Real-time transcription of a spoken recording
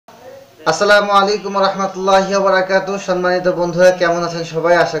আসসালামু আলাইকুম রহমতুল্লাহি ওয়া বারাকাতুহু। সম্মানিত বন্ধুরা, কেমন আছেন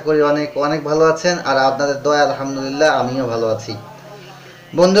সবাই? আশা করি অনেক অনেক ভালো আছেন, আর আপনাদের দয়া আলহামদুলিল্লাহ আমিও ভালো আছি।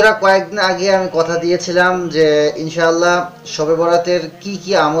 বন্ধুরা, কয়েকদিন আগে আমি কথা দিয়েছিলাম যে ইনশাআল্লাহ শবে বরাতের কি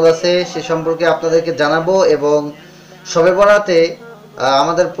কি আমল আছে সে সম্পর্কে আপনাদেরকে জানাবো, এবং শবে বরাতে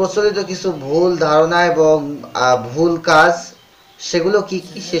আমাদের প্রচলিত কিছু ভুল ধারণা এবং ভুল কাজ সেগুলো কি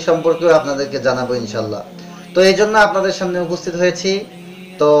কি সে সম্পর্কেও আপনাদেরকে জানাবো ইনশাআল্লাহ। তো এই জন্য আপনাদের সামনে উপস্থিত হয়েছি।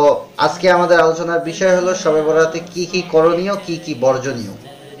 তো আজকে আমাদের আলোচনার বিষয় হলো শবে বরাতে কি কি করণীয়, কি কি বর্জনীয়।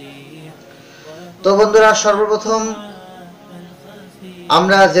 তো বন্ধুরা, সর্বপ্রথম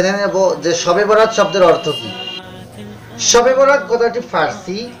আমরা জেনে নেব যে শবে বরাত শব্দের অর্থ কি। শবে বরাত কথাটি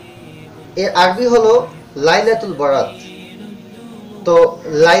ফার্সি, এর আরবি হলো লাইলাতুল বরাত। তো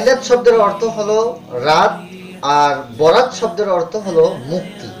লাইলাত শব্দের অর্থ হলো রাত, আর বরাত শব্দের অর্থ হলো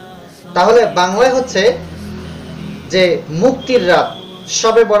মুক্তি। তাহলে বাংলায় হচ্ছে যে মুক্তির রাত,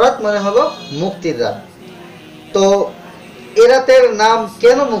 শবে বরাত মানে হলো মুক্তির রাত। তো এ রাতের নাম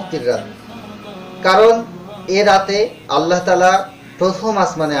কেন মুক্তির রাত? কারণ এ রাতে আল্লাহ তাআলা প্রথম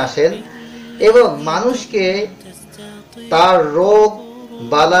আসমানে আসেন এবং মানুষকে তার রোগ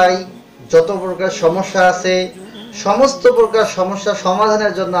বালাই যত প্রকার সমস্যা আছে সমস্ত প্রকার সমস্যা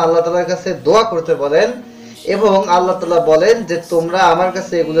সমাধানের জন্য আল্লাহ তাআলার কাছে দোয়া করতে বলেন, এবং আল্লাহ তাআলা বলেন যে তোমরা আমার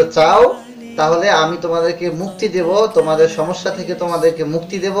কাছে এগুলো চাও, তাহলে আমি তোমাদেরকে মুক্তি দেব, তোমাদের সমস্যা থেকে তোমাদেরকে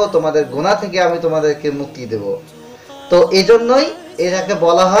মুক্তি দেব, তোমাদের গুনাহ থেকে আমি তোমাদেরকে মুক্তি দেব। তো এই জন্যই এটাকে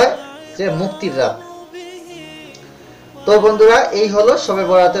বলা হয় যে মুক্তির রাত। তো বন্ধুরা, এই হলো শবে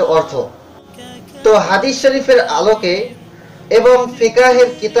বরাতের অর্থ। তো হাদিস শরীফের আলোকে এবং ফিকাহের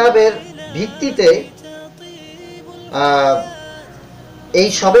কিতাবের ভিত্তিতে এই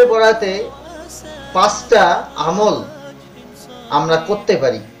শবে বরাতে 5টা আমল আমরা করতে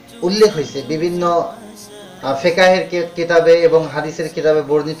পারি, উল্লেখ হয়েছে বিভিন্ন ফিকাহের কিতাবে এবং হাদিসের কিতাবে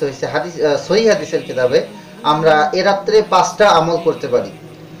বর্ণিত হয়েছে। সহিহ হাদিসের কিতাবে আমরা এ রাত্রে 5টা আমল করতে পারি।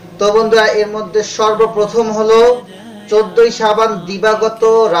 তো বন্ধুরা, এর মধ্যে সর্বপ্রথম হলো 14ই শাবান দিবাগত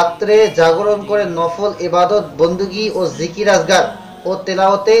রাত্রে জাগরণ করে নফল ইবাদত বندگی ও জিকির আজগার ও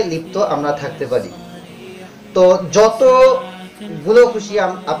তেলাওয়াতে লিপ্ত আমরা থাকতে পারি। তো যতগুলো খুশি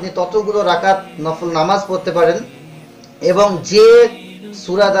আপনি ততগুলো রাকাত নফল নামাজ পড়তে পারেন, এবং যে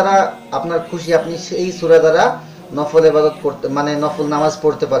সূরা দ্বারা আপনার খুশি আপনি সেই সূরা দ্বারা নফল ইবাদত করতে মানে নফল নামাজ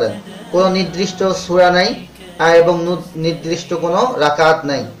পড়তে পারেন। কোনো নির্দিষ্ট সূরা নাই এবং নির্দিষ্ট কোনো রাকাত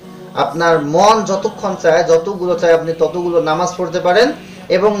নাই। আপনার মন যতক্ষণ চায়, যতগুলো চায় আপনি ততগুলো নামাজ পড়তে পারেন,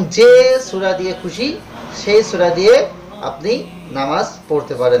 এবং যে সূরা দিয়ে খুশি সেই সূরা দিয়ে আপনি নামাজ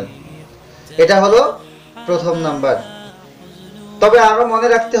পড়তে পারেন। এটা হলো প্রথম নাম্বার। তবে আরো মনে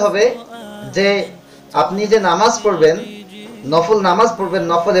রাখতে হবে যে আপনি যে নামাজ পড়বেন, নফল নামাজ পড়বেন,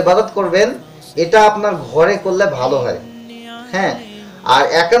 নফল ইবাদত করবেন, এটা আপনার ঘরে করলে ভালো হয়। হ্যাঁ, আর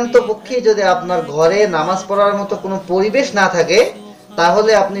একান্ত পক্ষে যদি আপনার ঘরে নামাজ পড়ার মতো কোনো পরিবেশ না থাকে,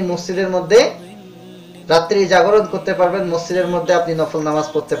 তাহলে আপনি মসজিদের মধ্যে রাত্রি জাগরণ করতে পারবেন, মসজিদের মধ্যে আপনি নফল নামাজ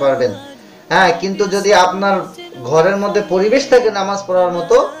পড়তে পারবেন। হ্যাঁ, কিন্তু যদি আপনার ঘরের মধ্যে পরিবেশ থাকে নামাজ পড়ার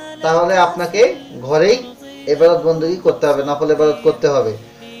মতো, তাহলে আপনাকে ঘরেই ইবাদত বندگی করতে হবে, নফল ইবাদত করতে হবে।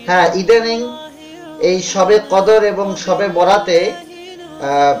 হ্যাঁ, ইদানিং এই শবে কদর এবং শবে বরাতে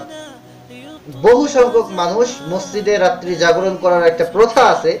বহু সংখ্যক মানুষ মসজিদে রাত্রি জাগরণ করার একটা প্রথা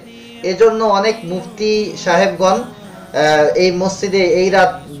আছে। এজন্য অনেক মুফতি সাহেবগণ এই মসজিদে এই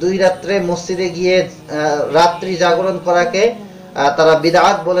দুই রাত্রে মসজিদে গিয়ে রাত্রি জাগরণ করাকে তারা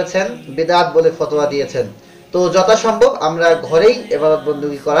বিদআত বলেছেন, বিদআত বলে ফতোয়া দিয়েছেন। তো যথাসম্ভব আমরা ঘরেই ইবাদত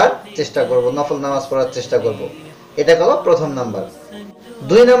বندگی করার চেষ্টা করব, নফল নামাজ পড়ার চেষ্টা করব। এটা হলো প্রথম নাম্বার।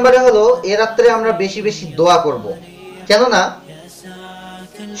 2 নম্বরে হলো এ রাত্রে আমরা বেশি বেশি দোয়া করব। কেননা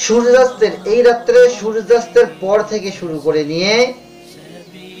এই রাত্রে সূর্যাস্তের পর থেকে শুরু করে নিয়ে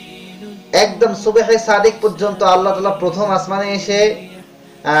একদম সুবহে সাদিক পর্যন্ত আল্লাহ তাআলা প্রথম আসমানে এসে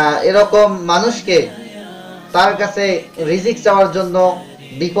এরকম মানুষকে তার কাছে রিজিক চাওয়ার জন্য,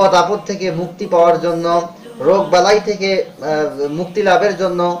 বিপদ আপদ থেকে মুক্তি পাওয়ার জন্য, রোগ বালাই থেকে মুক্তি লাভের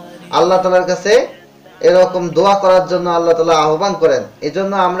জন্য আল্লাহ তাআলার কাছে এরকম দোয়া করার জন্য আল্লাহ তাআলা আহ্বান করেন।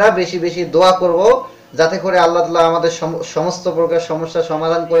 এজন্য আমরা বেশি বেশি দোয়া করব, যাতে করে আল্লাহ তাআলা আমাদের সমস্ত প্রকার সমস্যা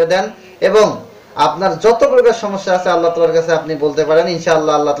সমাধান করে দেন, এবং আপনার যত প্রকার সমস্যা আছে আল্লাহ তাআলার কাছে আপনি বলতে পারেন,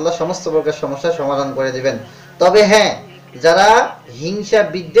 ইনশাআল্লাহ আল্লাহ তাআলা সমস্ত প্রকার সমস্যার সমাধান করে দিবেন। তবে হ্যাঁ, যারা হিংসা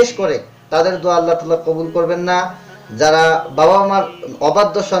বিদ্বেষ করে তাদের দোয়া আল্লাহ তাআলা কবুল করবেন না। যারা বাবা মার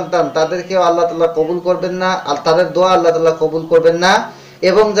অবাধ্য সন্তান তাদেরকেও আল্লাহ তাআলা কবুল করবেন না, আর তাদের দোয়া আল্লাহ তাআলা কবুল করবেন না।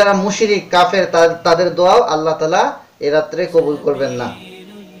 এবং যারা মুশরিক কাফের তাদের দোয়াও আল্লাহ তাআলা এ রাত্রে কবুল করবেন না।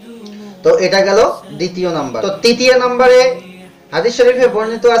 তো এটা গেল দ্বিতীয় নাম্বার। তো তৃতীয় নম্বরে হাদিস শরীফে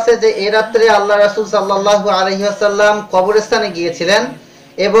বর্ণিত আছে যে এই রাত্রে আল্লাহ রাসূল সাল্লাল্লাহু আলাইহি ওয়াসাল্লাম কবরস্থানে গিয়েছিলেন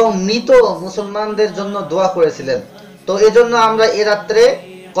এবং মৃত মুসলমানদের জন্য দোয়া করেছিলেন। তো এজন্য আমরা এ রাত্রে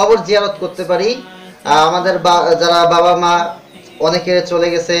কবর জিয়ারত করতে পারি। আমাদের যারা বাবা মা অনেকের চলে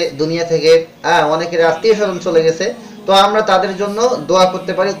গেছে দুনিয়া থেকে, অনেকের আত্মীয় স্বজন চলে গেছে, তো আমরা তাদের জন্য দোয়া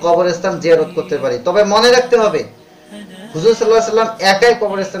করতে পারি, কবরস্থান জিয়ারত করতে পারি। তবে মনে রাখতে হবে হুজুর সাল্লাল্লাহু আলাইহি ওয়াসাল্লাম একাই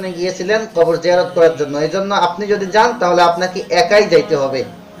কবরস্থানে গিয়েছিলেন কবর জিয়ারত করার জন্য। এজন্য আপনি যদি যান তাহলে আপনাকে একাই যাইতে হবে।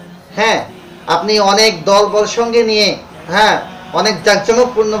 হ্যাঁ, আপনি অনেক দলবল সঙ্গে নিয়ে, হ্যাঁ, অনেক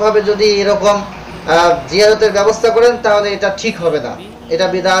জাঁকজমকপূর্ণভাবে যদি এরকম জিয়ারতের ব্যবস্থা করেন তাহলে এটা ঠিক হবে না, এটা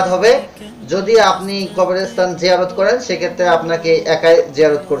বিদআত হবে। যদি আপনি কবরস্থান জিয়ারত করেন সেক্ষেত্রে আপনাকে একাই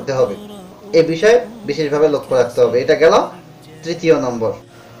জিয়ারত করতে হবে। এই বিষয়ে বিশেষভাবে লক্ষ্য রাখতে হবে। এটা গেল তৃতীয় নম্বর।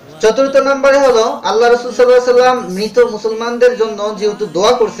 চতুর্থ নম্বরে হলো আল্লাহ রাসূল সাল্লাল্লাহু আলাইহি ওয়াসাল্লাম মৃত মুসলমানদের জন্য যেহেতু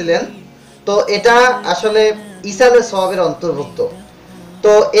দোয়া করছিলেন, তো এটা আসলে ইসালে সওয়াবের অন্তর্ভুক্ত।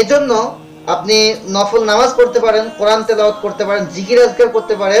 তো এজন্য আপনি নফল নামাজ পড়তে পারেন, কোরআন তেলাওয়াত করতে পারেন, জিকির আজকার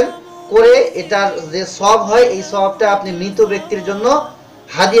করতে পারেন, করে এটার যে সওয়াব হয় এই সওয়াবটা আপনি মৃত ব্যক্তির জন্য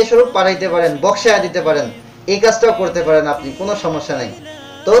হাদিয়া স্বরূপ পাঠাইতে পারেন, বক্সায়া দিতে পারেন। এই কাজটাও করতে পারেন আপনি, কোনো সমস্যা নেই।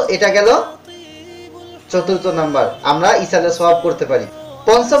 তো এটা গেল চতুর্থ নাম্বার, আমরা ইসালে সওয়াব করতে পারি।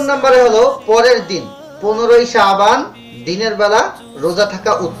 পঞ্চম নাম্বারে হলো পরের দিন 15ই শাবান দিনের বেলা রোজা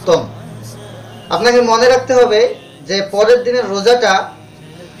থাকা উত্তম। আপনাকে মনে রাখতে হবে যে পরের দিনের রোজাটা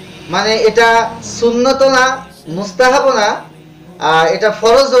মানে এটা সুন্নত না, মুস্তাহাবও না, এটা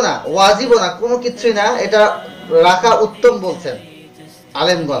ফরজও না, ওয়াজিবও না, কোনো কিছুই না, এটা রাখা উত্তম বলছেন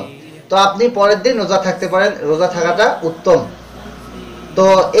আলেমগণ। তো আপনি পরের দিন রোজা থাকতে পারেন, রোজা থাকাটা উত্তম। তো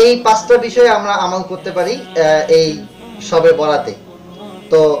এই 5টা বিষয়ে আমরা আমল করতে পারি এই সবে বরাতে।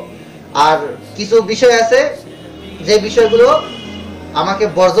 তো আর কিছু বিষয় আছে যে বিষয়গুলো আমাদেরকে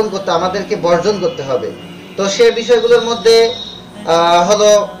বর্জন করতে হবে। তো সেই বিষয়গুলোর মধ্যে হলো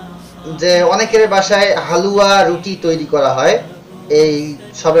যে অনেকের বাসায় হালুয়া রুটি তৈরি করা হয় এই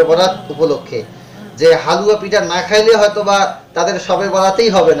সবে বরাত উপলক্ষে, যে হালুয়া পিঠা না খাইলে হয়তো বা তাদের সবে বরাতেই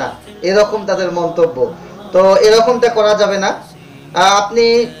হবে না, এরকম তাদের মন্তব্য। তো এরকমটা করা যাবে না। আপনি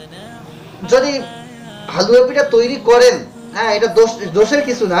যদি হালুয়া পিঠা তৈরি করেন, হ্যাঁ, এটা দোষের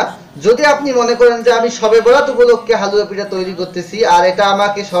কিছু না। যদি আপনি মনে করেন যে আমি সবে বরাত উপলক্ষে হালুয়া পিঠা তৈরি করতেছি আর এটা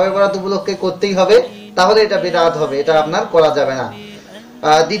আমাকে সবে বরাত উপলক্ষে করতেই হবে, তাহলে এটা বিদআত হবে, এটা আপনার করা যাবে না।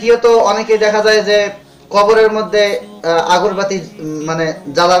 দ্বিতীয়ত অনেকে দেখা যায় যে কবরের মধ্যে আগরবাতি মানে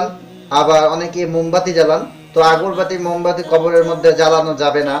জ্বালান, আবার অনেকে মোমবাতি জ্বালান। তো আগরবাতি মোমবাতি কবরের মধ্যে জ্বালানো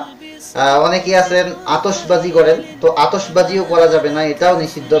যাবে না। অনেকে আছেন আতশবাজি করেন, তো আতশবাজিও করা যাবে না, এটাও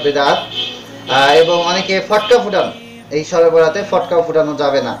নিষিদ্ধ, বিদআত। এবং অনেকে ফটকা ফুটান, এই সবে বরাতে ফটকাও ফুটানো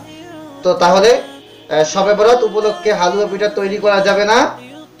যাবে না। তো তাহলে সবে বরাত উপলক্ষে হালুয়া পিঠা তৈরি করা যাবে না,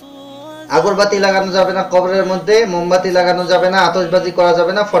 আগরবাতি লাগানো যাবে না কবরের মধ্যে, মোমবাতি লাগানো যাবে না, আতশবাজি করা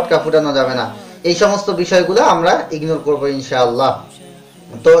যাবে না, ফটকা ফুটানো যাবে না। এই সমস্ত বিষয়গুলো আমরা ইগনোর করবো ইনশাআল্লাহ।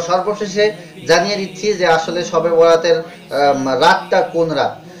 তো সর্বশেষে জানিয়ে দিচ্ছি যে আসলে শবে বরাতের রাতটা কোন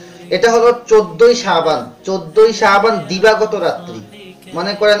রাত। এটা হলো 14ই শাবান। 14ই শাবান দিবাগত রাত্রি।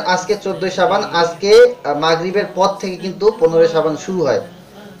 মনে করেন আজকে 14ই শাবান, আজকে মাগরিবের পর থেকে কিন্তু 15ই শাবান শুরু হয়।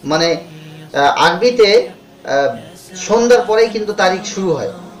 মানে আরবিতে সন্ধ্যার পরেই কিন্তু তারিখ শুরু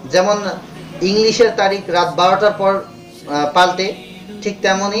হয়। যেমন ইংলিশের তারিখ রাত 12টার পর পাল্টে, ঠিক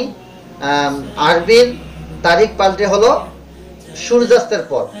তেমনই আরবির তারিখ পাল্টে হলো সূর্যাস্তের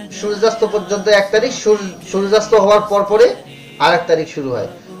পর। সূর্যাস্ত পর্যন্ত এক তারিখ, সূর্যাস্ত হওয়ার পর পরে আরেক তারিখ শুরু হয়।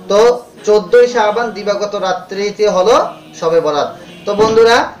 তো 14ই শাবান দিবাগত রাত্রিতে হলো শবে বরাত। তো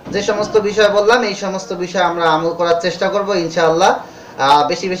বন্ধুরা, যে সমস্ত বিষয় বললাম এই সমস্ত বিষয় আমরা আমল করার চেষ্টা করব ইনশাআল্লাহ।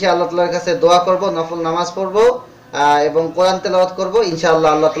 বেশি বেশি আল্লাহ তাআলার কাছে দোয়া করব, নফল নামাজ পড়ব এবং কোরআন তেলাওয়াত করব।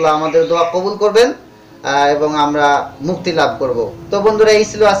 ইনশাআল্লাহ আল্লাহ তাআলা আমাদের দোয়া কবুল করবেন এবং আমরা মুক্তি লাভ করব। তো বন্ধুরা, এই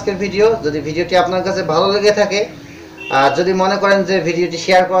ছিল আজকের ভিডিও। যদি ভিডিওটি আপনার কাছে ভালো লেগে থাকে, যদি মনে করেন যে ভিডিওটি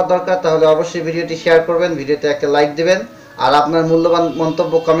শেয়ার করা দরকার, তাহলে অবশ্যই ভিডিওটি শেয়ার করবেন, ভিডিওতে একটা লাইক দিবেন, আর আপনার মূল্যবান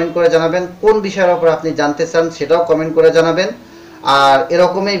মন্তব্য কমেন্ট করে জানাবেন। কোন বিষয়ের উপর আপনি জানতে চান সেটাও কমেন্ট করে জানাবেন। আর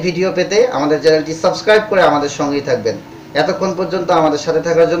এরকমই ভিডিও পেতে আমাদের চ্যানেলটি সাবস্ক্রাইব করে আমাদের সঙ্গেই থাকবেন। এতক্ষণ পর্যন্ত আমাদের সাথে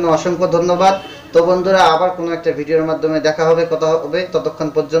থাকার জন্য অসংখ্য ধন্যবাদ। তো বন্ধুরা, আবার কোনো একটা ভিডিওর মাধ্যমে দেখা হবে, কথা হবে। ততক্ষণ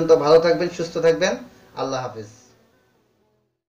পর্যন্ত ভালো থাকবেন, সুস্থ থাকবেন। আল্লাহ হাফেজ।